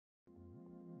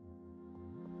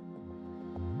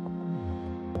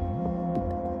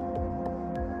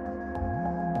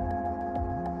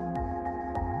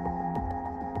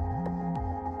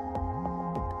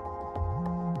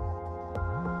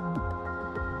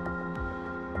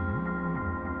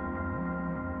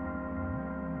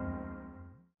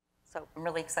So I'm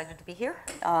really excited to be here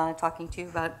talking to you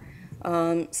about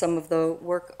some of the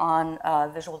work on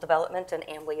visual development and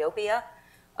amblyopia.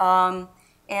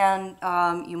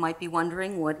 You might be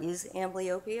wondering, what is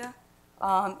amblyopia?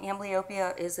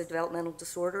 Amblyopia is a developmental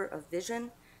disorder of vision,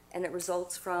 and it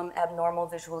results from abnormal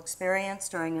visual experience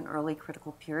during an early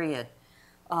critical period.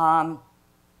 And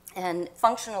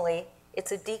functionally,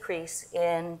 it's a decrease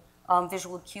in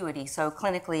visual acuity. So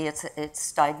clinically,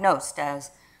 it's diagnosed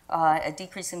as a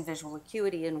decrease in visual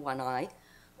acuity in one eye.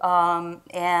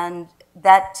 And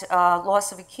that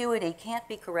loss of acuity can't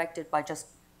be corrected by just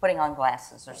putting on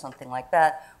glasses or something like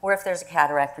that, or if there's a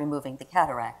cataract, removing the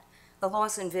cataract. The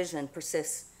loss in vision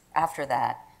persists after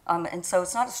that. And so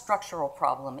it's not a structural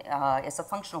problem, it's a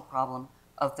functional problem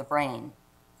of the brain.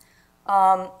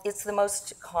 It's the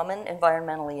most common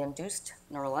environmentally induced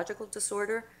neurological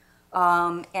disorder,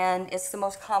 and it's the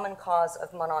most common cause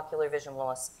of monocular vision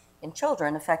loss in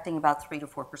children, affecting about 3 to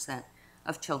 4%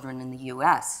 of children in the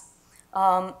US.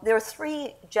 There are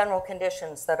three general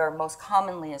conditions that are most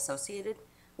commonly associated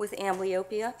with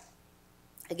amblyopia,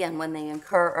 again, when they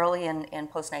occur early in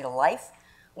postnatal life.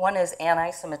 One is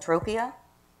anisometropia,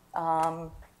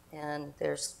 and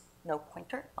there's no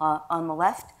pointer on the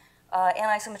left.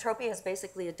 Anisometropia is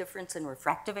basically a difference in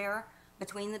refractive error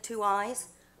between the two eyes,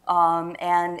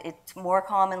 and it's more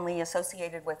commonly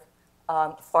associated with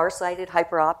far-sighted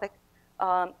hyperopic,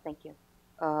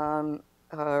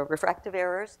 refractive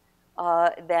errors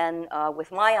than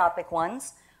with myopic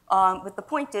ones. But the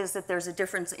point is that there's a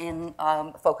difference in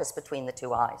focus between the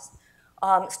two eyes.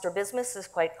 Strabismus is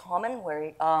quite common,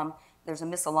 where there's a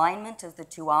misalignment of the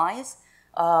two eyes,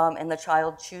 and the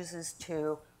child chooses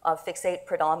to fixate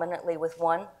predominantly with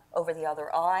one over the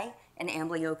other eye, and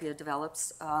amblyopia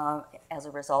develops as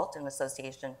a result in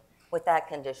association with that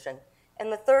condition.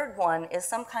 And the third one is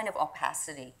some kind of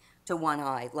opacity to one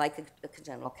eye, like a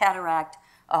congenital cataract,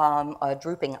 a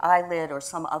drooping eyelid, or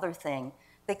some other thing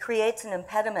that creates an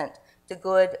impediment to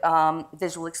good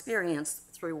visual experience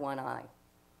through one eye.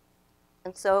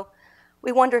 And so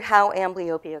we wondered how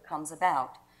amblyopia comes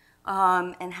about,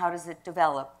 and how does it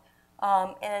develop.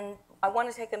 And I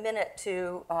want to take a minute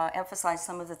to emphasize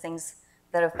some of the things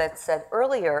that have been said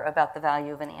earlier about the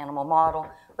value of an animal model,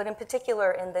 but in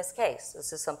particular in this case.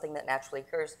 This is something that naturally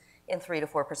occurs in 3 to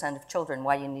 4% of children,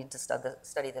 why you need to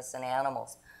study this in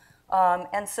animals.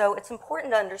 And so it's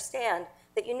important to understand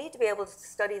that you need to be able to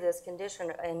study this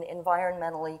condition in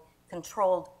environmentally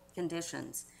controlled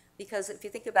conditions. Because if you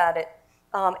think about it,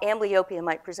 amblyopia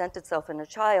might present itself in a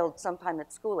child sometime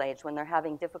at school age when they're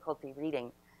having difficulty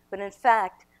reading. But in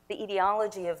fact, the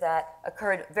etiology of that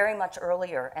occurred very much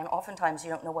earlier, and oftentimes you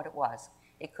don't know what it was.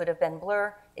 It could have been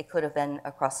blur, it could have been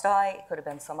a crossed eye, it could have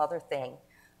been some other thing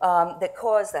that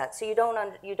caused that. So you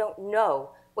don't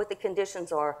know what the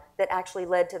conditions are that actually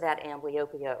led to that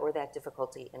amblyopia or that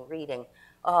difficulty in reading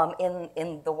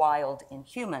in the wild in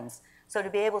humans. So to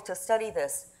be able to study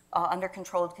this under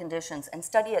controlled conditions and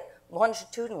study it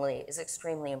longitudinally is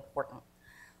extremely important.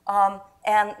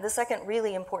 And the second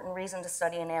really important reason to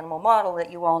study an animal model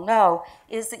that you all know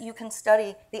is that you can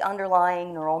study the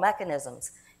underlying neural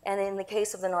mechanisms. And in the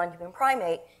case of the non-human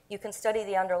primate, you can study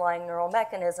the underlying neural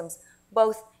mechanisms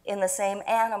both in the same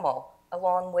animal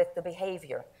along with the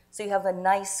behavior. So you have a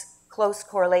nice close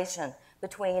correlation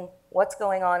between what's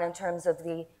going on in terms of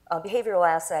the behavioral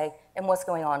assay and what's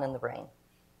going on in the brain.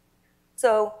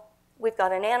 So we've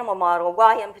got an animal model,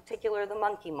 why in particular the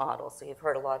monkey model, so you've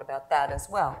heard a lot about that as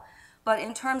well. But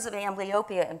in terms of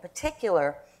amblyopia in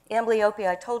particular, amblyopia,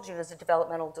 I told you, is a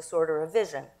developmental disorder of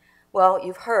vision. Well,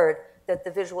 you've heard that the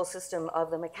visual system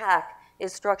of the macaque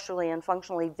is structurally and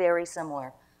functionally very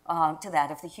similar to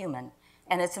that of the human.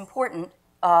 And it's important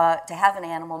to have an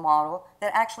animal model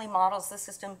that actually models the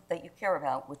system that you care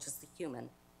about, which is the human.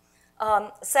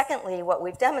 Secondly, what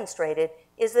we've demonstrated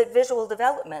is that visual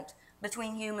development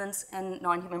between humans and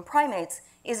non-human primates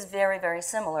is very, very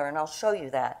similar, and I'll show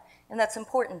you that. And that's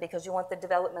important because you want the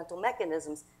developmental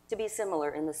mechanisms to be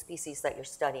similar in the species that you're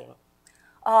studying.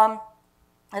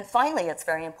 And finally, it's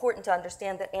very important to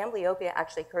understand that amblyopia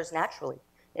actually occurs naturally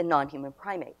in non-human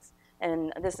primates.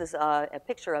 And this is a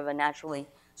picture of a naturally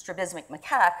strabismic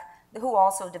macaque who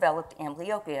also developed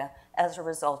amblyopia as a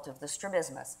result of the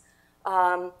strabismus.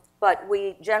 But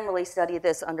we generally study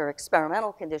this under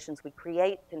experimental conditions. We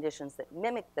create conditions that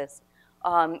mimic this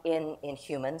in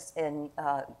humans and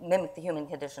mimic the human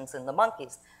conditions in the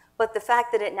monkeys. But the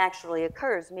fact that it naturally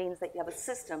occurs means that you have a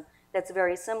system that's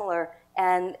very similar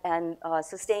and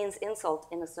sustains insult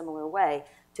in a similar way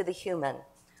to the human.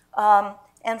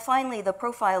 And finally, the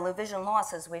profile of vision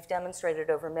loss, as we've demonstrated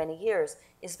over many years,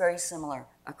 is very similar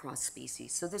across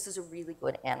species. So this is a really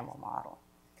good animal model.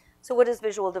 So what does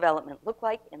visual development look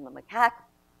like in the macaque?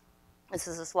 This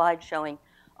is a slide showing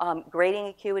grading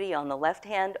acuity on the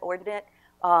left-hand ordinate,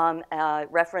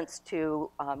 reference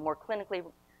to more clinically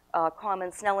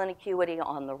common Snellen acuity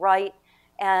on the right.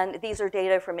 And these are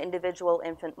data from individual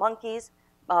infant monkeys,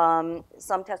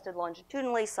 some tested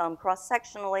longitudinally, some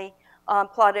cross-sectionally,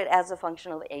 plotted as a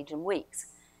function of age in weeks.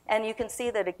 And you can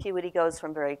see that acuity goes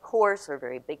from very coarse or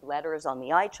very big letters on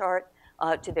the eye chart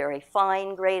to very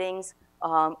fine gradings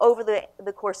over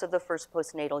the course of the first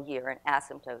postnatal year and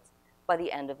asymptotes by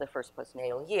the end of the first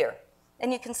postnatal year.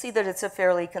 And you can see that it's a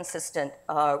fairly consistent,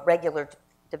 regular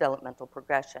developmental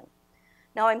progression.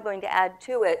 Now I'm going to add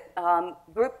to it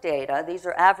group data. These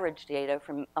are average data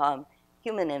from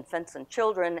human infants and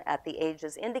children at the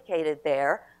ages indicated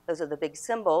there. Those are the big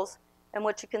symbols. And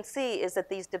what you can see is that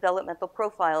these developmental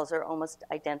profiles are almost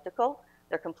identical.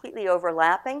 They're completely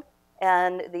overlapping.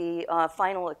 And the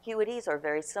final acuities are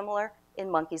very similar in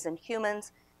monkeys and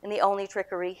humans. And the only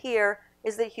trickery here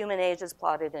is that human age is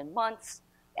plotted in months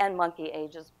and monkey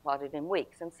age is plotted in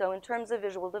weeks. And so in terms of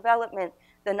visual development,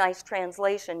 the nice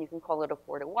translation, you can call it a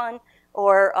 4-to-1,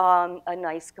 or a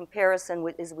nice comparison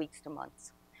is weeks to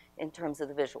months in terms of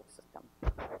the visual system.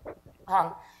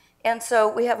 And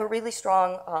so we have a really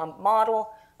strong model.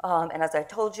 And as I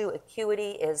told you,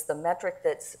 acuity is the metric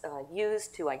that's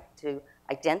used to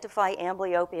identify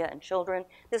amblyopia in children.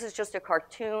 This is just a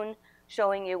cartoon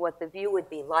showing you what the view would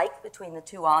be like between the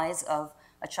two eyes of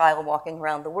a child walking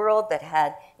around the world that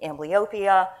had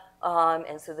amblyopia.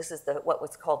 And so this is what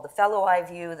was called the fellow eye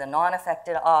view, the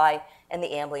non-affected eye, and the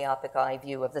amblyopic eye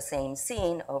view of the same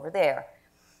scene over there.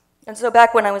 And so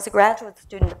back when I was a graduate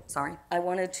student, I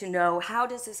wanted to know, how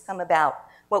does this come about?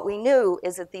 What we knew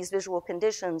is that these visual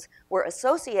conditions were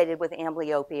associated with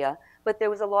amblyopia, but there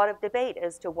was a lot of debate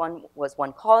as to was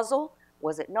one causal,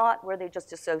 was it not, were they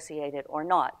just associated or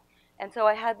not? And so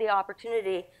I had the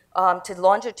opportunity to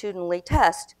longitudinally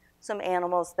test some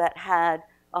animals that had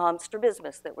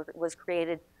strabismus that was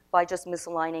created by just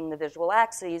misaligning the visual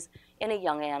axes in a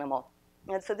young animal.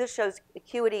 And so this shows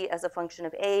acuity as a function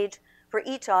of age for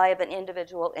each eye of an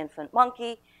individual infant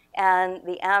monkey, and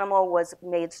the animal was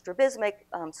made strabismic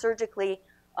surgically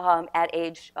at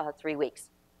age 3 weeks.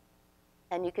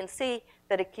 And you can see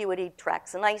that acuity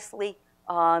tracks nicely,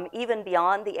 even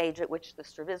beyond the age at which the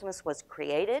strabismus was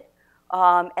created.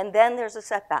 And then there's a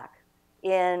setback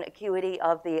in acuity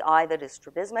of the eye that is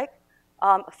strabismic,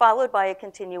 followed by a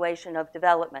continuation of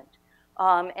development.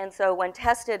 And so when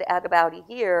tested at about a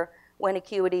year, when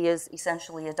acuity is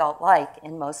essentially adult-like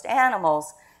in most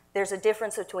animals, there's a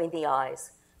difference between the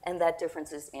eyes, and that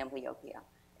difference is amblyopia.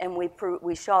 And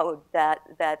we showed that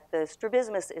the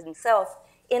strabismus itself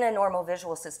in a normal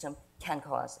visual system can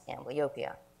cause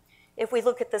amblyopia. If we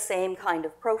look at the same kind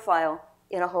of profile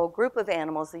in a whole group of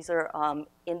animals, these are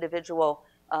individual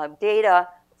data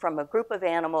from a group of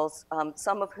animals,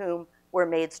 some of whom were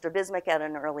made strabismic at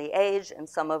an early age and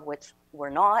some of which were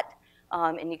not.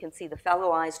 And you can see the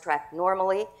fellow eyes track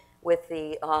normally with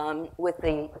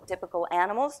the typical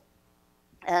animals.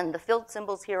 And the filled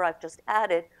symbols here I've just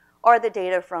added are the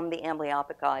data from the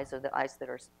amblyopic eyes, or the eyes that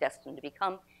are destined to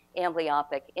become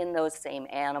amblyopic in those same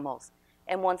animals.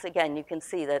 And once again, you can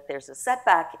see that there's a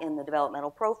setback in the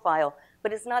developmental profile,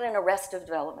 but it's not an arrest of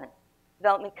development.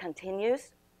 Development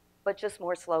continues, but just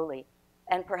more slowly,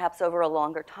 and perhaps over a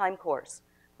longer time course.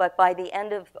 But by the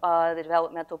end of the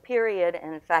developmental period,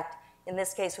 and in fact, in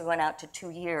this case, we went out to 2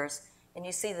 years, and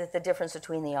you see that the difference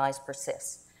between the eyes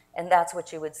persists. And that's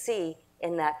what you would see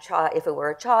in that child, if it were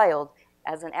a child,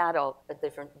 as an adult,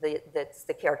 that's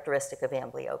the characteristic of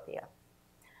amblyopia.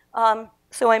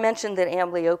 So I mentioned that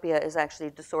amblyopia is actually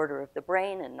a disorder of the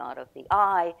brain and not of the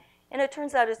eye, and it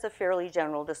turns out it's a fairly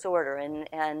general disorder.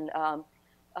 And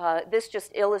this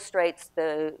just illustrates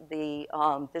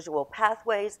the visual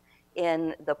pathways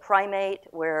in the primate,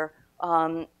 where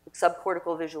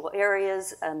subcortical visual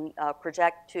areas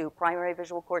project to primary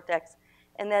visual cortex.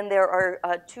 And then there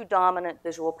are 2 dominant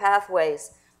visual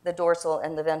pathways, the dorsal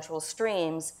and the ventral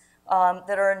streams,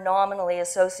 that are nominally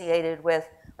associated with,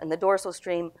 in the dorsal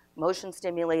stream, motion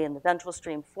stimuli, and the ventral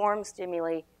stream, form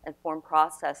stimuli and form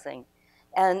processing.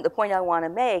 And the point I want to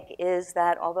make is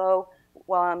that although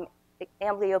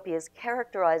amblyopia is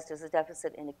characterized as a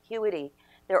deficit in acuity,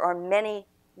 there are many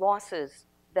losses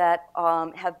that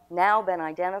have now been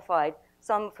identified,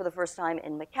 some for the first time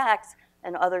in macaques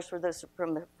and others for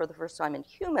the first time in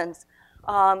humans,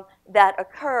 that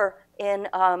occur in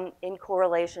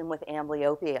correlation with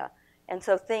amblyopia. And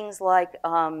so things like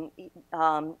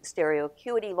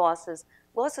stereoacuity losses,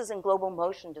 losses in global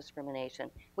motion discrimination.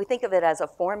 We think of it as a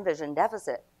form vision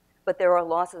deficit, but there are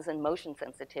losses in motion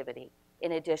sensitivity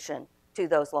in addition to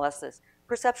those losses.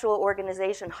 Perceptual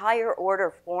organization, higher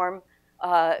order form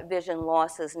vision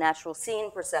losses, natural scene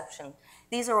perception.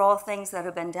 These are all things that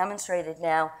have been demonstrated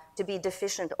now to be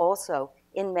deficient also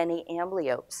in many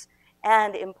amblyopes.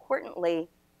 And importantly,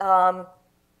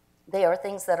 they are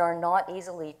things that are not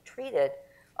easily treated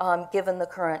given the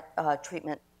current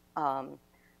treatment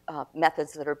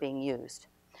methods that are being used.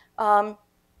 Now,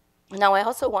 I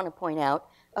also want to point out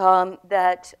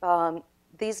that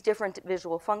these different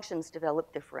visual functions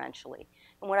develop differentially.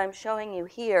 And what I'm showing you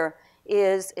here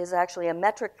is actually a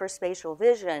metric for spatial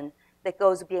vision that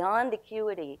goes beyond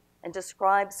acuity and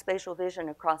describes spatial vision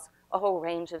across a whole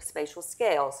range of spatial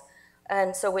scales.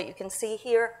 And so what you can see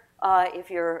here, if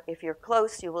you're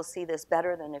close, you will see this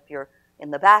better than if you're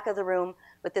in the back of the room.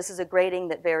 But this is a grading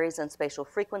that varies in spatial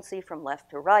frequency from left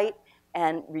to right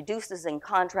and reduces in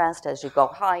contrast as you go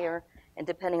higher. And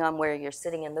depending on where you're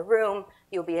sitting in the room,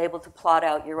 you'll be able to plot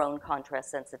out your own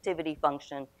contrast sensitivity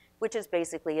function, which is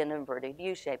basically an inverted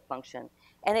U-shaped function.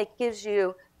 And it gives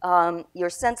you your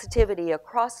sensitivity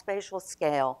across spatial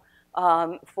scale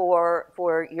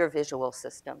for your visual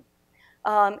system.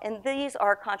 And these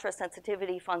are contrast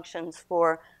sensitivity functions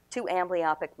for two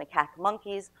amblyopic macaque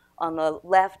monkeys. On the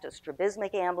left, a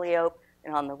strabismic amblyope,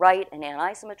 and on the right, an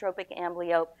anisometropic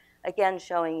amblyope, again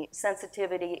showing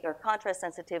sensitivity or contrast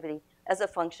sensitivity as a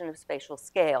function of spatial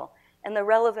scale. And the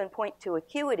relevant point to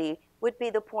acuity would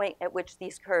be the point at which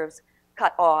these curves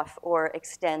cut off or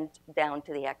extend down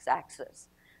to the x-axis.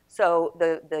 So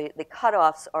the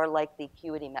cutoffs are like the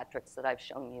acuity metrics that I've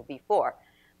shown you before.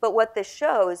 But what this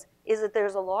shows is that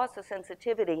there's a loss of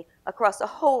sensitivity across a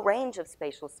whole range of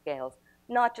spatial scales,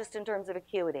 not just in terms of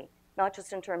acuity, not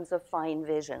just in terms of fine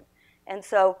vision. And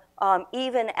so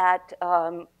even at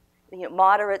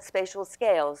moderate spatial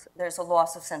scales, there's a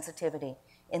loss of sensitivity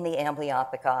in the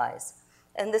amblyopic eyes.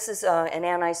 And this is an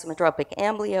anisometropic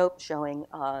amblyope showing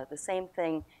the same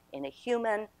thing in a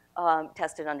human,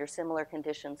 tested under similar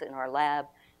conditions in our lab.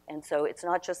 And so it's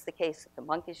not just the case that the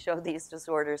monkeys show these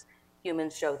disorders,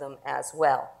 humans show them as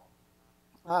well.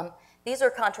 These are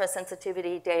contrast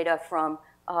sensitivity data from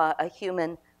a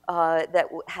human that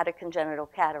had a congenital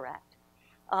cataract.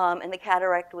 And the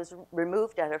cataract was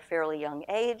removed at a fairly young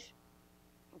age,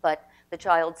 but the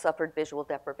child suffered visual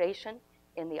deprivation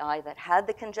in the eye that had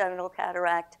the congenital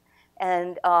cataract.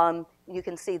 And you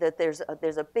can see that there's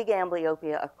a big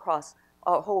amblyopia across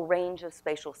a whole range of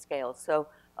spatial scales. So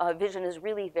vision is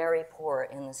really very poor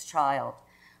in this child.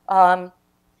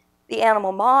 The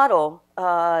animal model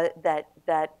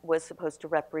that was supposed to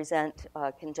represent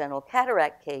a congenital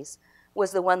cataract case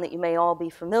was the one that you may all be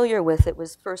familiar with. It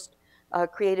was first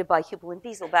created by Hubel and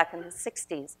Wiesel back in the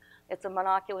 60s. It's a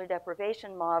monocular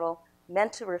deprivation model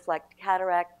meant to reflect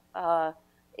cataracts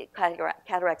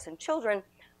in children.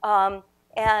 What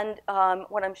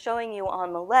I'm showing you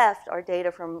on the left are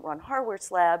data from Ron Harworth's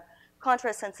lab,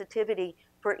 contrast sensitivity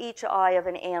for each eye of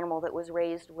an animal that was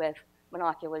raised with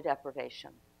monocular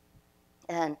deprivation,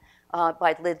 and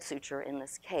by lid suture in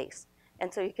this case.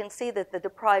 And so you can see that the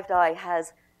deprived eye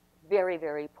has very,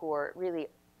 very poor, really,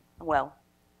 well,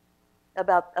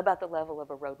 about the level of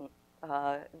a rodent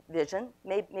vision,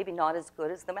 maybe not as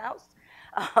good as the mouse.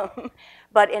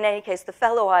 But in any case, the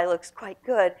fellow eye looks quite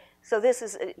good. So this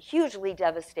is hugely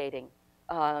devastating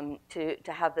to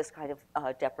have this kind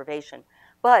of deprivation.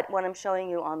 But what I'm showing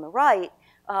you on the right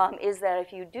is that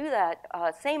if you do that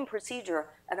same procedure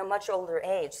at a much older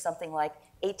age, something like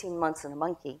 18 months in a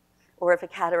monkey, or if a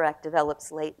cataract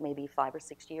develops late, maybe 5 or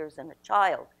 6 years in a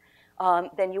child,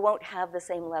 then you won't have the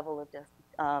same level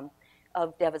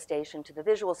of devastation to the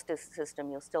visual system.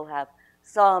 You'll still have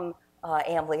some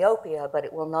amblyopia, but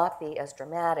it will not be as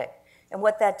dramatic. And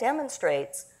what that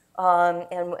demonstrates,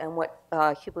 and what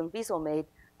Hubel and Wiesel made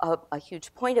a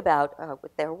huge point about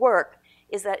with their work,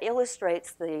 is that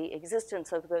illustrates the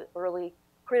existence of the early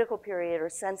critical period or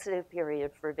sensitive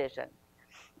period for vision.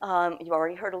 You've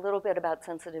already heard a little bit about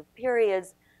sensitive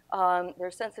periods. There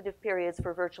are sensitive periods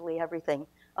for virtually everything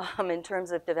in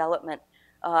terms of development,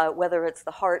 whether it's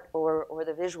the heart or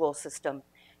the visual system.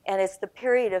 And it's the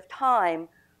period of time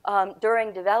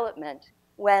during development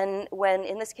when,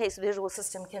 in this case, the visual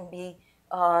system can be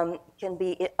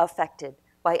affected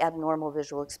by abnormal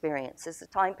visual experience. It's the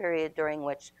time period during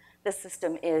which the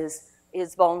system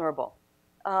is vulnerable.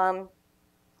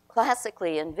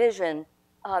 Classically, in vision,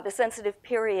 the sensitive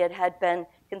period had been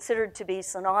considered to be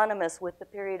synonymous with the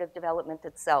period of development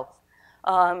itself.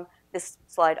 This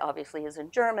slide obviously is in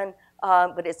German,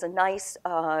 but it's a nice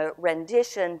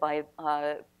rendition by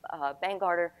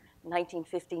Bangarter,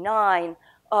 1959,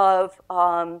 of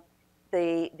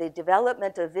the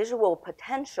development of visual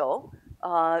potential,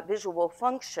 visual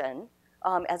function,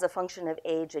 as a function of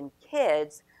age in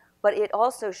kids, but it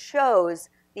also shows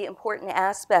the important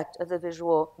aspect of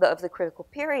the critical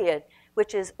period,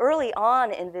 which is early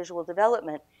on in visual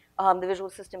development. The visual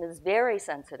system is very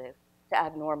sensitive to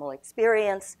abnormal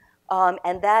experience,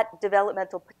 and that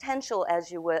developmental potential,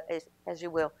 as you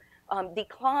will,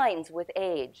 declines with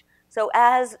age. So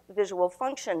as visual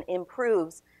function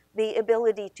improves, the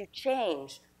ability to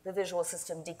change the visual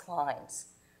system declines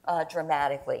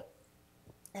dramatically.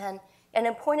 And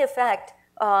in point of fact,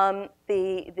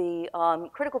 the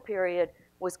critical period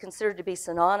was considered to be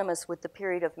synonymous with the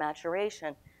period of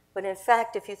maturation. But in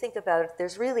fact, if you think about it,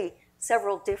 there's really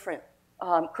several different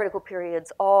critical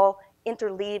periods all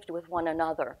interleaved with one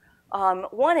another.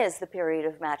 One is the period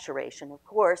of maturation, of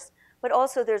course, but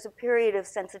also there's a period of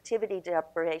sensitivity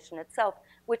deprivation itself,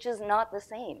 which is not the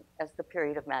same as the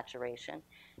period of maturation.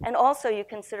 And also you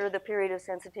consider the period of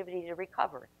sensitivity to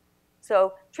recovery.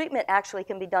 So treatment actually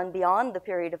can be done beyond the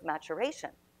period of maturation.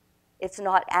 It's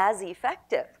not as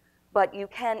effective, but you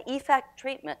can effect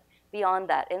treatment beyond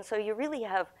that. And so you really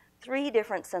have 3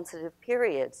 different sensitive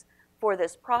periods for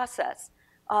this process.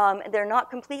 They're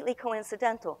not completely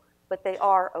coincidental, but they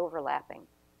are overlapping.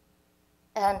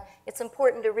 And it's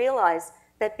important to realize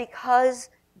that because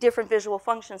different visual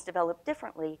functions develop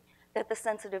differently, that the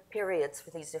sensitive periods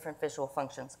for these different visual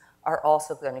functions are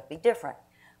also going to be different.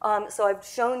 So I've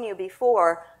shown you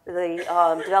before the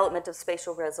development of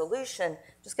spatial resolution.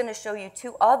 I'm just going to show you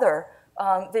 2 other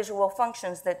visual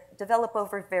functions that develop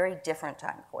over very different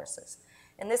time courses.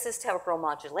 And this is temporal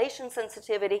modulation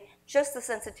sensitivity, just the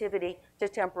sensitivity to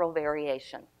temporal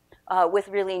variation, with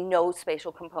really no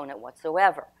spatial component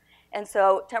whatsoever. And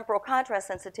so temporal contrast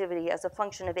sensitivity as a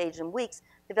function of age in weeks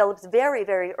develops very,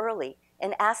 very early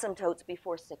in asymptotes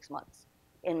before 6 months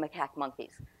in macaque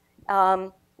monkeys.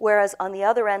 Whereas on the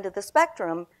other end of the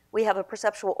spectrum, we have a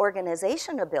perceptual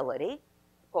organization ability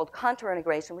called contour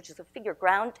integration, which is a figure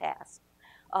ground task,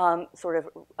 sort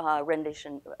of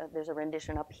rendition. There's a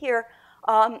rendition up here.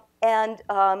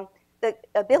 The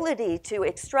ability to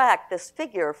extract this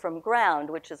figure from ground,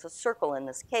 which is a circle in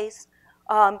this case,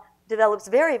 develops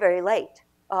very, very late.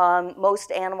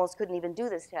 Most animals couldn't even do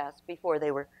this task before they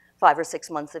were 5 or 6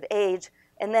 months of age,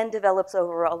 and then develops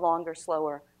over a longer,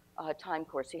 slower time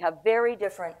course. You have very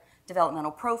different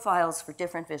developmental profiles for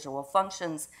different visual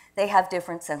functions. They have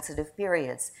different sensitive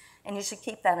periods. And you should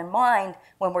keep that in mind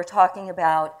when we're talking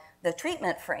about the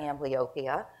treatment for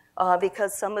amblyopia,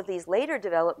 because some of these later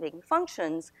developing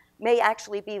functions may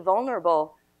actually be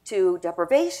vulnerable to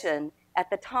deprivation at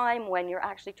the time when you're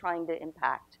actually trying to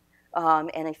impact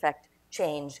and affect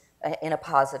change in a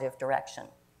positive direction.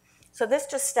 So this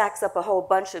just stacks up a whole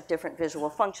bunch of different visual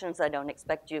functions. I don't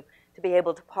expect you to be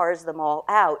able to parse them all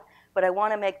out, but I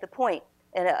want to make the point,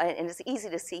 and it's easy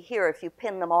to see here if you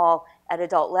pin them all at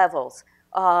adult levels,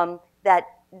 that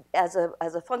as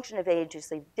a function of age, you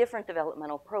see different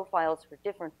developmental profiles for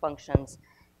different functions.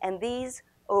 And these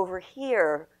over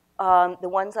here, the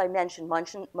ones I mentioned,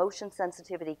 motion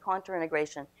sensitivity, contour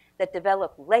integration, that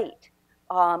develop late,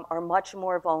 are much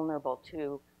more vulnerable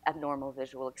to abnormal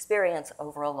visual experience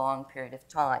over a long period of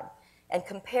time. And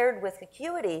compared with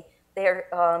acuity,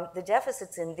 the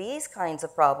deficits in these kinds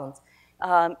of problems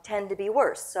tend to be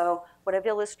worse. So what I've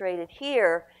illustrated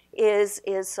here is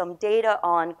some data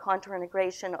on contour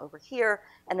integration over here,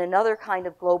 and another kind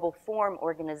of global form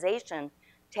organization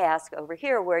task over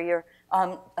here where you're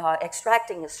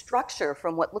extracting a structure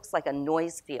from what looks like a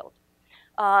noise field.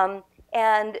 And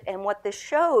what this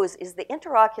shows is the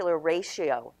interocular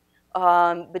ratio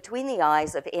between the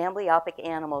eyes of amblyopic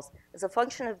animals as a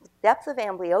function of the depth of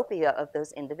amblyopia of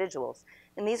those individuals.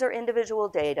 And these are individual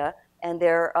data, and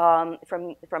they're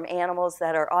from animals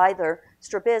that are either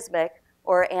strabismic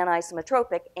or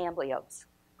anisometropic amblyopes,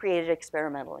 created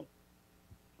experimentally.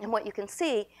 And what you can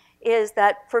see is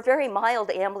that for very mild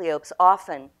amblyopes,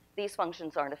 often these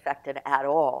functions aren't affected at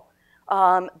all.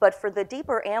 But for the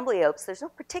deeper amblyopes, there's no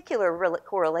particular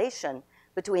correlation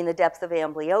between the depth of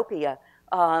amblyopia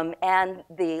and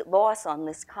the loss on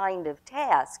this kind of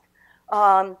task.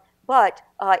 But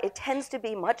it tends to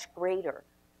be much greater.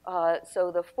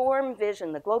 So the form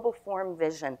vision, the global form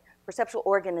vision, perceptual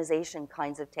organization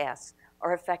kinds of tasks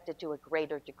are affected to a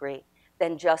greater degree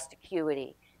than just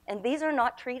acuity. And these are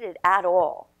not treated at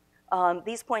all.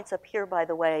 These points up here, by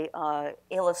the way,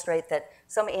 illustrate that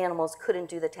some animals couldn't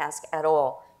do the task at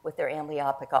all with their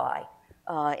amblyopic eye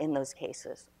in those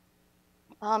cases.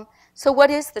 So what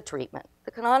is the treatment?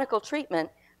 The canonical treatment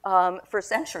for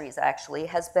centuries, actually,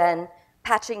 has been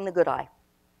patching the good eye.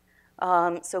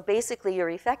 So basically, you're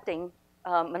effecting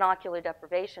monocular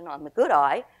deprivation on the good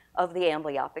eye of the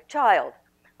amblyopic child.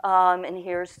 And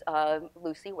here's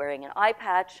Lucy wearing an eye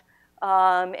patch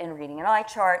and reading an eye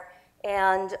chart.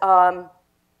 And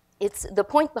it's the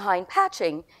point behind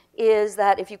patching is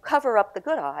that if you cover up the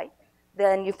good eye,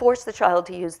 then you force the child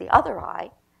to use the other eye,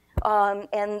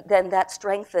 and then that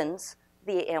strengthens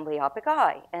the amblyopic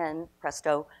eye, and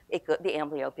presto, the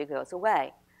amblyopia goes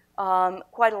away.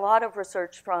 Quite a lot of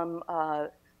research from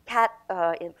cat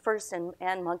first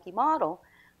and monkey model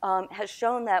has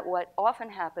shown that what often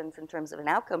happens in terms of an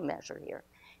outcome measure here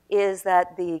is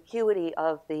that the acuity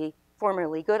of the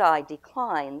formerly good eye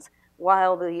declines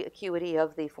while the acuity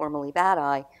of the formerly bad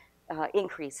eye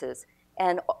increases.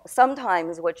 And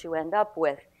sometimes what you end up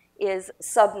with is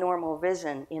subnormal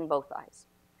vision in both eyes.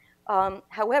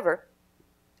 However,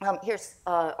 here's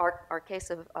our case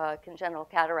of congenital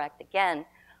cataract again.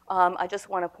 I just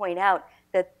want to point out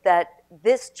that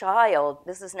this child,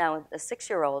 this is now a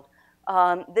 6-year-old,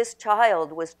 this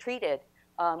child was treated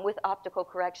with optical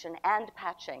correction and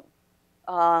patching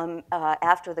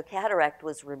after the cataract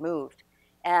was removed.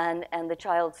 And the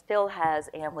child still has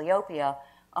amblyopia,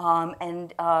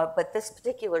 but this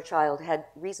particular child had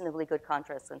reasonably good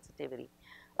contrast sensitivity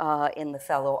in the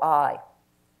fellow eye.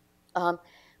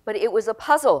 But it was a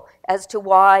puzzle as to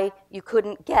why you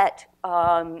couldn't get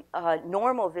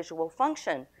normal visual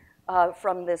function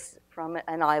from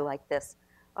an eye like this.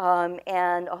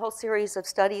 And a whole series of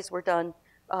studies were done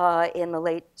in the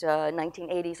late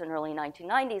 1980s and early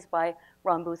 1990s by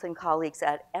Ron Booth and colleagues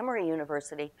at Emory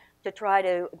University to try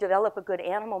to develop a good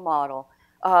animal model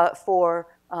for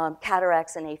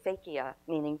cataracts and aphakia,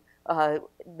 meaning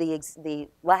the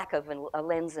lack of a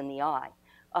lens in the eye,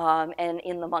 and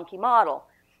in the monkey model.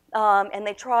 And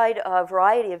they tried a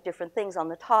variety of different things. On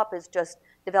the top is just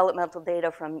developmental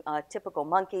data from typical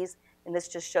monkeys, and this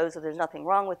just shows that there's nothing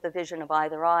wrong with the vision of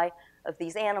either eye of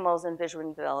these animals, and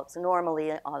vision develops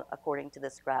normally according to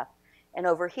this graph. And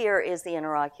over here is the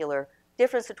interocular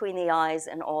difference between the eyes,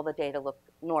 and all the data look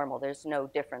normal. There's no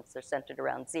difference. They're centered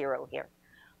around 0 here.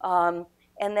 And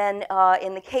then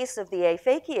in the case of the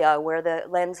aphakia, where the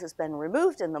lens has been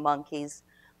removed in the monkeys,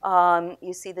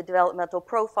 you see the developmental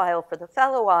profile for the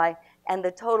fellow eye and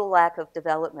the total lack of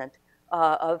development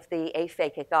of the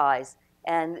aphakic eyes,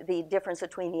 and the difference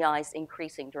between the eyes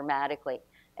increasing dramatically.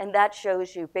 And that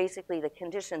shows you basically the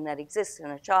condition that exists in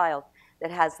a child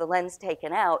that has the lens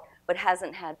taken out but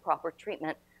hasn't had proper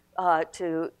treatment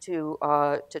to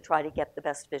try to get the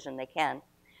best vision they can.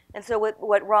 And so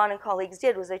what Ron and colleagues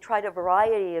did was they tried a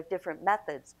variety of different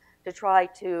methods to try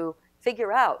to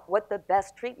figure out what the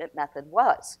best treatment method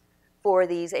was for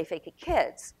these aphakic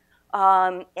kids.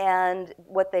 And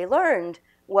what they learned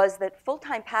was that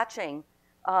full-time patching,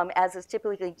 as is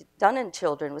typically done in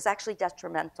children, was actually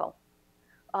detrimental.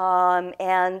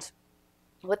 And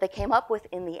what they came up with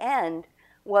in the end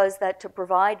was that to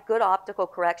provide good optical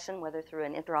correction, whether through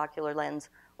an intraocular lens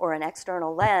or an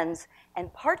external lens,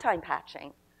 and part-time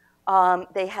patching,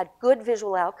 they had good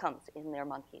visual outcomes in their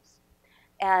monkeys.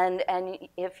 And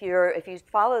if you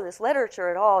follow this literature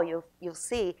at all, you'll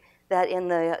see that in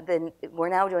we're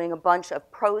now doing a bunch of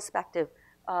prospective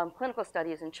clinical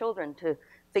studies in children to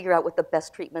figure out what the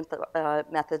best treatment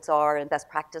methods are and best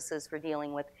practices for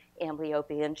dealing with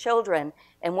amblyopia in children.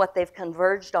 And what they've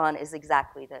converged on is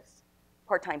exactly this.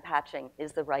 Part-time patching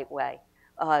is the right way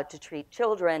to treat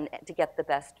children to get the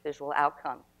best visual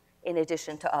outcome, in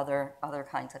addition to other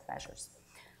kinds of measures.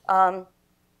 And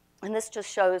this just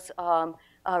shows,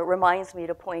 reminds me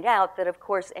to point out that, of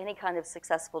course, any kind of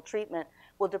successful treatment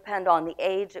will depend on the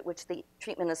age at which the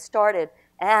treatment is started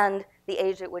and the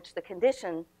age at which the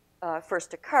condition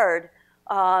first occurred,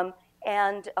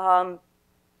 and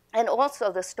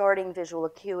also the starting visual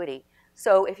acuity.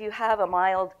 So if you have a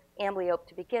mild amblyope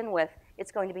to begin with,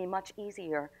 it's going to be much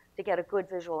easier to get a good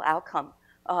visual outcome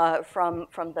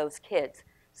from those kids.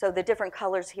 So the different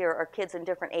colors here are kids in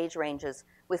different age ranges,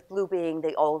 with blue being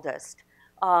the oldest,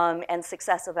 and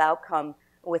successive outcome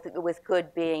with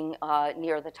good being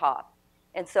near the top.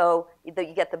 And so you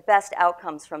get the best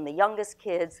outcomes from the youngest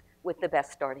kids with the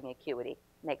best starting acuity.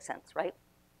 Makes sense, right?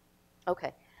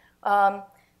 Okay.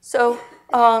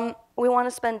 We want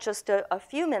to spend just a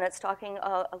few minutes talking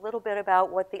a little bit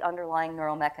about what the underlying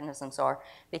neural mechanisms are,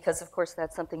 because of course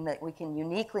that's something that we can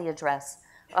uniquely address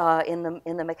in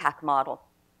the Macaque model.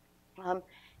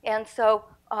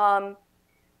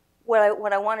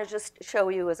 What I want to just show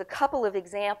you is a couple of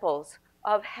examples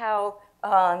of how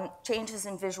changes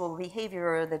in visual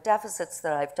behavior, or the deficits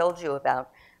that I've told you about,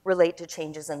 relate to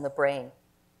changes in the brain.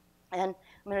 And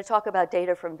I'm going to talk about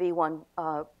data from V1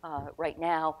 right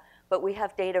now, but we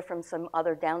have data from some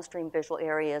other downstream visual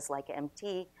areas like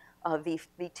MT,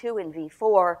 V2 and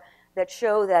V4 that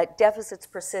show that deficits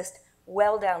persist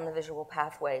well down the visual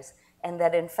pathways, and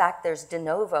that in fact there's de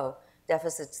novo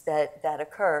deficits that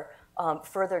occur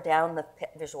further down the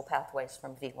visual pathways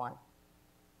from V1.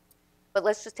 But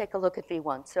let's just take a look at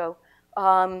V1. So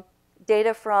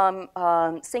data from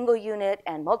single unit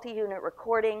and multi-unit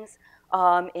recordings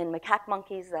in macaque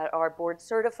monkeys that are board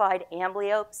certified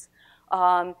amblyopes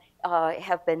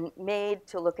have been made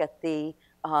to look at the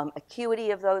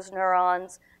acuity of those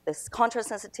neurons, the contrast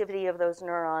sensitivity of those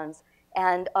neurons,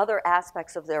 and other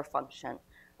aspects of their function.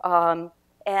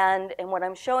 And what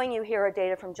I'm showing you here are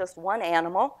data from just one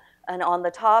animal, and on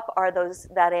the top are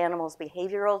that animal's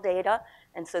behavioral data,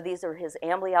 and so these are his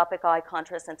amblyopic eye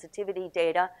contrast sensitivity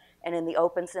data, and in the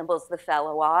open symbols, the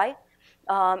fellow eye.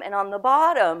 And on the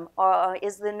bottom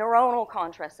is the neuronal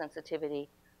contrast sensitivity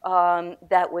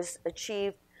that was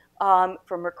achieved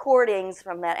from recordings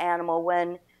from that animal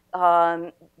when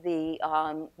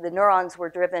the neurons were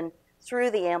driven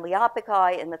through the amblyopic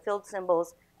eye in the filled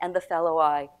symbols and the fellow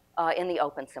eye in the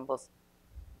open symbols.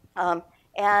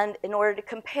 And in order to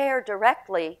compare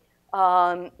directly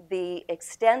the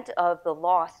extent of the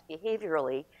loss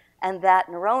behaviorally and that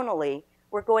neuronally,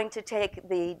 we're going to take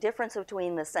the difference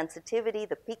between the sensitivity,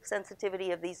 the peak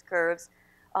sensitivity of these curves,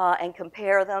 and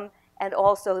compare them, and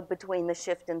also between the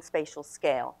shift in spatial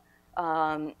scale.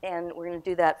 And we're going to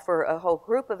do that for a whole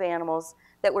group of animals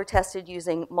that were tested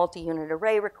using multi-unit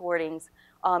array recordings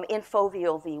in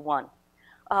foveal V1.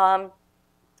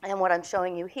 And what I'm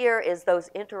showing you here is those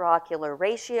interocular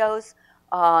ratios,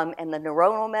 and the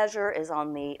neuronal measure is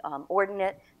on the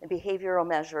ordinate, the behavioral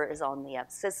measure is on the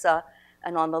abscissa,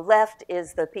 and on the left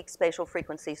is the peak spatial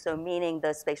frequency, so meaning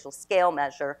the spatial scale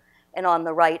measure, and on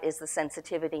the right is the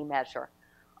sensitivity measure.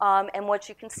 And what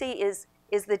you can see is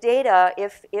the data,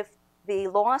 if the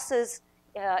losses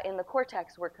in the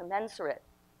cortex were commensurate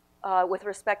with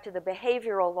respect to the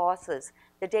behavioral losses,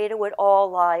 the data would all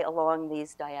lie along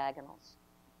these diagonals.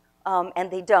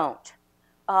 And they don't.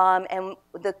 And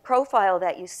the profile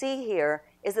that you see here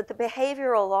is that the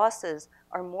behavioral losses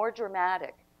are more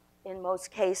dramatic in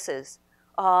most cases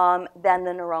than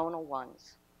the neuronal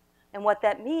ones. And what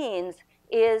that means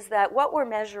is that what we're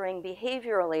measuring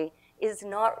behaviorally is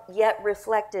not yet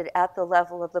reflected at the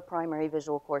level of the primary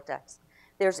visual cortex.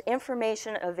 There's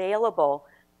information available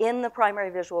in the primary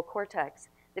visual cortex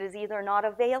that is either not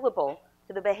available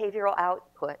to the behavioral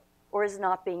output or is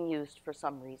not being used for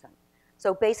some reason.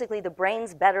 So basically, the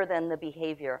brain's better than the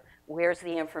behavior. Where's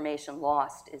the information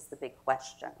lost is the big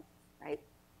question, right?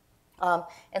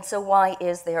 And so why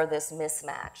is there this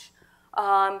mismatch?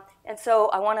 And so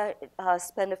I want to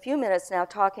spend a few minutes now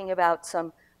talking about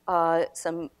some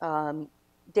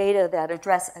data that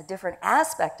address a different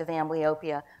aspect of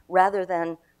amblyopia rather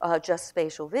than just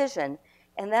spatial vision.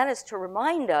 And that is to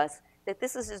remind us that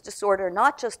this is a disorder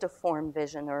not just of form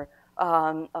vision or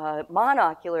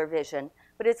monocular vision,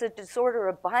 but it's a disorder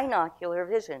of binocular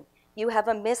vision. You have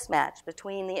a mismatch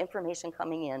between the information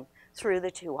coming in through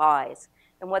the two eyes.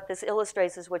 And what this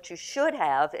illustrates is what you should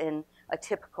have in a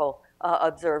typical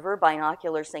observer,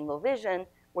 binocular single vision,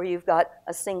 where you've got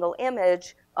a single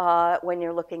image when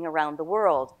you're looking around the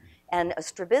world. And a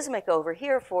strabismic over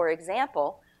here, for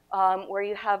example, where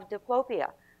you have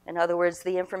diplopia. In other words,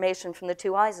 the information from the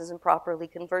two eyes isn't properly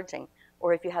converging.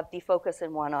 Or if you have defocus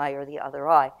in one eye or the other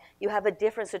eye, you have a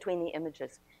difference between the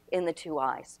images in the two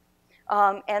eyes.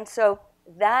 And so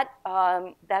that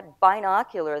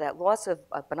binocular, that loss of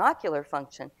binocular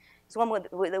function, is one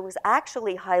that was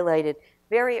actually highlighted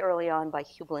very early on by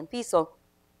Hubel and Wiesel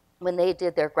when they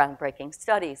did their groundbreaking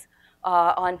studies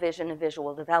on vision and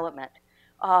visual development.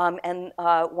 And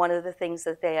one of the things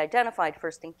that they identified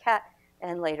first in cat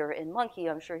and later in monkey,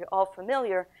 I'm sure you're all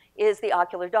familiar, is the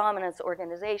ocular dominance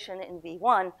organization in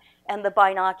V1 and the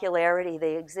binocularity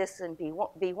that exists in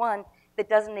V1 that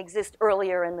doesn't exist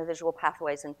earlier in the visual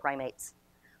pathways in primates.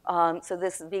 So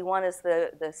this V1 is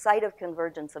the site of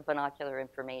convergence of binocular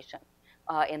information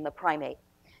in the primate.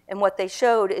 And what they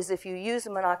showed is if you use a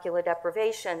monocular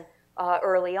deprivation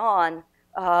early on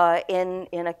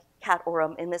in a cat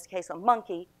or, in this case, a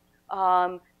monkey,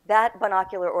 that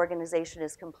binocular organization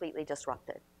is completely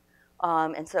disrupted.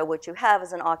 And so what you have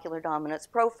is an ocular dominance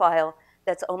profile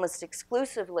that's almost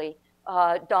exclusively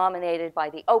dominated by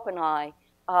the open eye,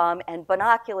 and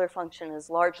binocular function is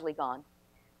largely gone.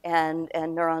 And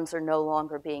neurons are no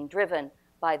longer being driven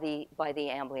by the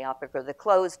amblyopic or the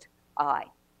closed eye.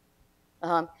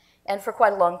 And for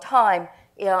quite a long time,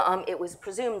 it was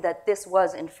presumed that this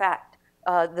was, in fact,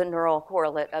 the neural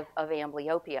correlate of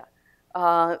amblyopia.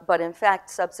 But in fact,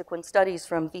 subsequent studies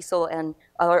from Wiesel and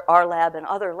our lab and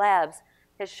other labs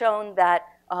has shown that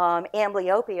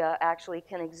amblyopia actually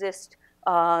can exist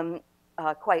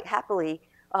quite happily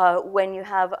when you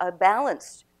have a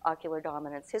balanced ocular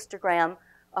dominance histogram,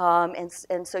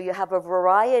 and so you have a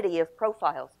variety of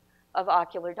profiles of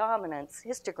ocular dominance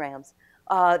histograms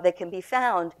that can be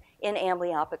found in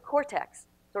amblyopic cortex,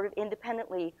 sort of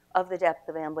independently of the depth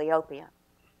of amblyopia.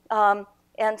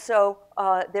 And so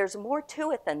there's more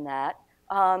to it than that.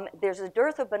 There's a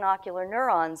dearth of binocular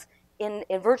neurons in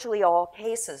virtually all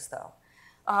cases, though.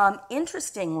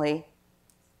 Interestingly,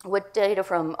 what data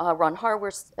from Ron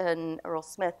Harworth and Earl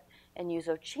Smith and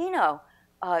Yuzo Chino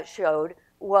showed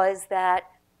was that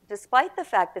despite the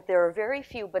fact that there are very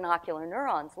few binocular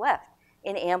neurons left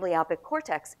in amblyopic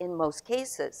cortex in most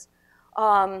cases,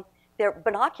 their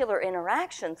binocular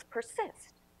interactions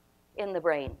persist in the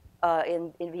brain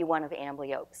in V1 of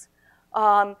amblyopes.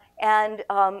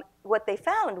 What they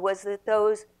found was that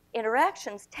those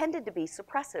interactions tended to be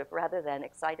suppressive rather than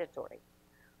excitatory.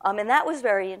 And that was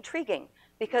very intriguing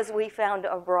because we found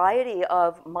a variety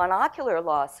of monocular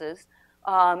losses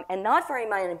and not very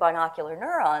many binocular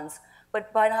neurons,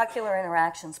 but binocular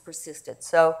interactions persisted.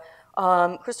 So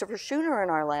Christopher Schooner in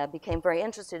our lab became very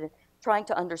interested in trying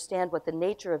to understand what the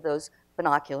nature of those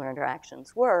binocular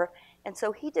interactions were. And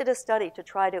so he did a study to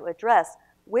try to address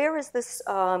where is this,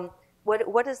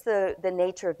 what is the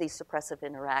nature of these suppressive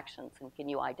interactions, and can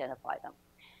you identify them?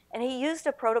 And he used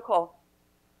a protocol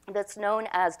that's known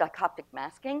as dichoptic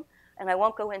masking. And I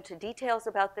won't go into details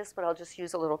about this, but I'll just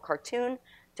use a little cartoon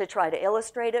to try to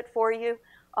illustrate it for you.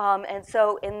 And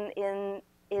so in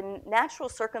natural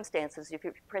circumstances, if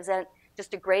you present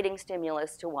just a grating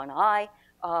stimulus to one eye,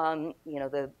 you know,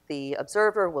 the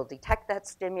observer will detect that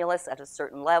stimulus at a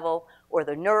certain level, or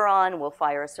the neuron will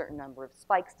fire a certain number of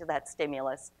spikes to that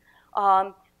stimulus.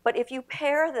 But if you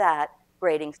pair that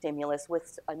grating stimulus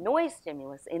with a noise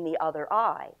stimulus in the other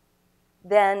eye,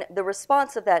 then the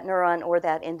response of that neuron or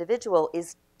that individual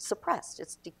is suppressed.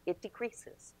 It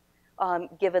decreases,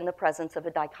 given the presence of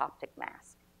a dichoptic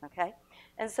mask. Okay?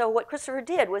 And so what Christopher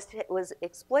did was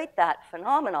exploit that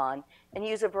phenomenon and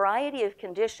use a variety of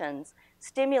conditions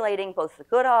stimulating both the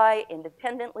good eye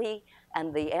independently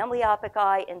and the amblyopic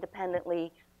eye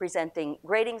independently, presenting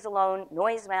gratings alone,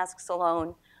 noise masks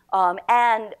alone,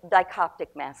 and dichoptic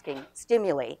masking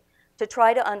stimuli to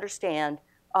try to understand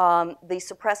the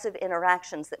suppressive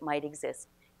interactions that might exist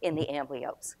in the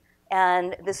amblyopes.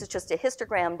 And this is just a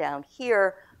histogram down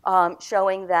here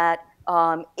showing that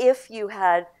if you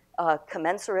had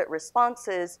commensurate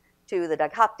responses to the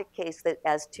dichoptic case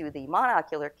as to the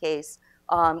monocular case,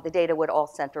 the data would all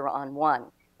center on 1.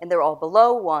 And they're all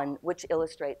below 1, which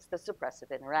illustrates the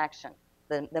suppressive interaction,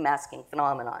 the masking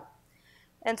phenomenon.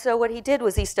 And so what he did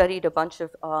was he studied a bunch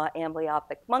of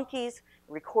amblyopic monkeys,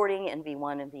 recording in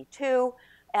V1 and V2.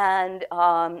 And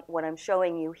what I'm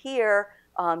showing you here,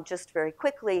 just very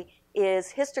quickly,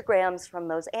 is histograms from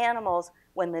those animals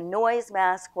when the noise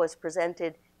mask was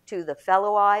presented to the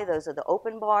fellow eye, those are the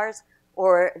open bars,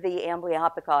 or the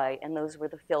amblyopic eye, and those were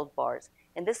the filled bars.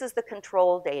 And this is the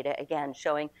control data, again,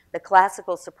 showing the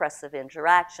classical suppressive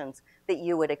interactions that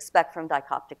you would expect from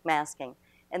dichoptic masking.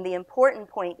 And the important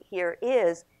point here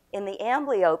is, in the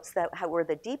amblyopes that were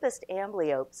the deepest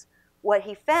amblyopes, what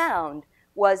he found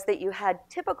was that you had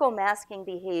typical masking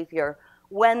behavior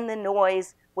when the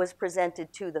noise was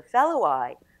presented to the fellow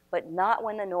eye, but not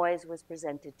when the noise was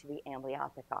presented to the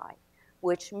amblyopic eye,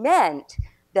 which meant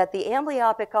that the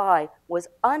amblyopic eye was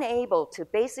unable to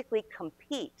basically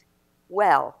compete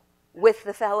well with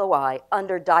the fellow eye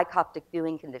under dichoptic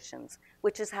viewing conditions,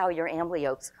 which is how your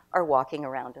amblyopes are walking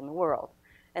around in the world.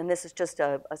 And this is just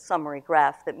a summary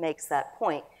graph that makes that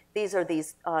point. These are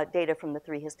data from the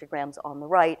 3 histograms on the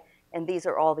right, and these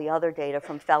are all the other data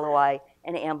from fellow eye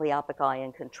and amblyopic eye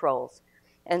and controls.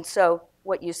 And so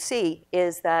what you see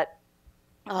is that,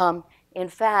 in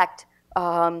fact,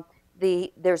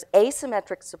 there's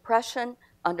asymmetric suppression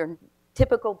under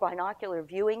typical binocular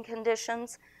viewing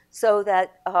conditions, so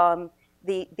that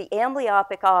the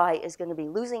amblyopic eye is going to be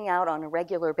losing out on a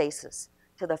regular basis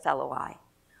to the fellow eye.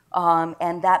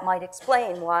 And that might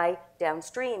explain why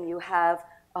downstream you have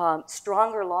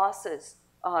stronger losses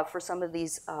for some of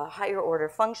these higher order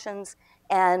functions,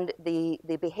 and the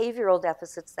behavioral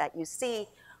deficits that you see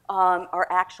are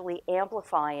actually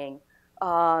amplifying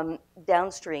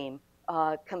downstream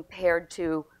compared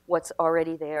to what's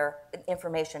already there,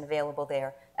 information available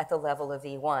there at the level of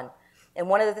V1. And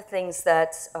one of the things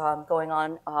that's going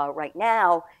on right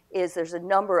now is there's a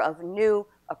number of new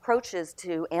approaches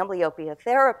to amblyopia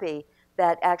therapy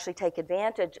that actually take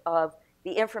advantage of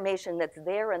the information that's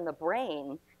there in the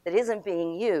brain that isn't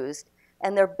being used,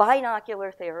 and they're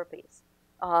binocular therapies.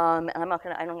 and I'm not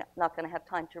gonna have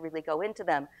time to really go into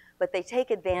them, but they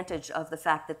take advantage of the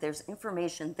fact that there's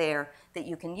information there that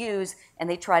you can use, and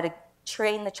they try to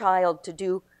train the child to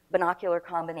do binocular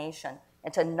combination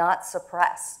and to not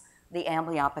suppress the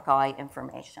amblyopic eye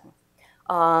information.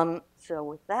 So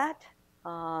with that,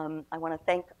 I want to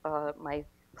thank my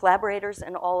collaborators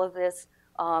in all of this.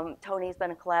 Tony's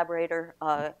been a collaborator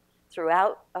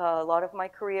throughout a lot of my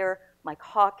career, Mike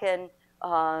Hawken,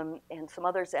 and some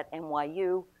others at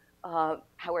NYU.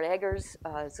 Howard Eggers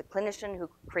is a clinician who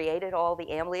created all the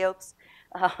amblyopes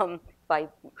by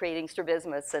creating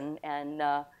strabismus and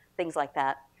things like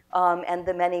that. And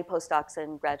the many postdocs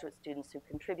and graduate students who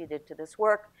contributed to this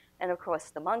work, and of course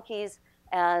the monkeys,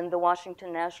 and the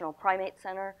Washington National Primate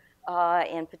Center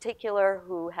in particular,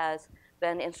 who has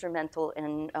been instrumental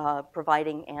in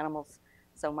providing animals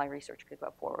so my research could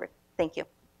go forward. Thank you.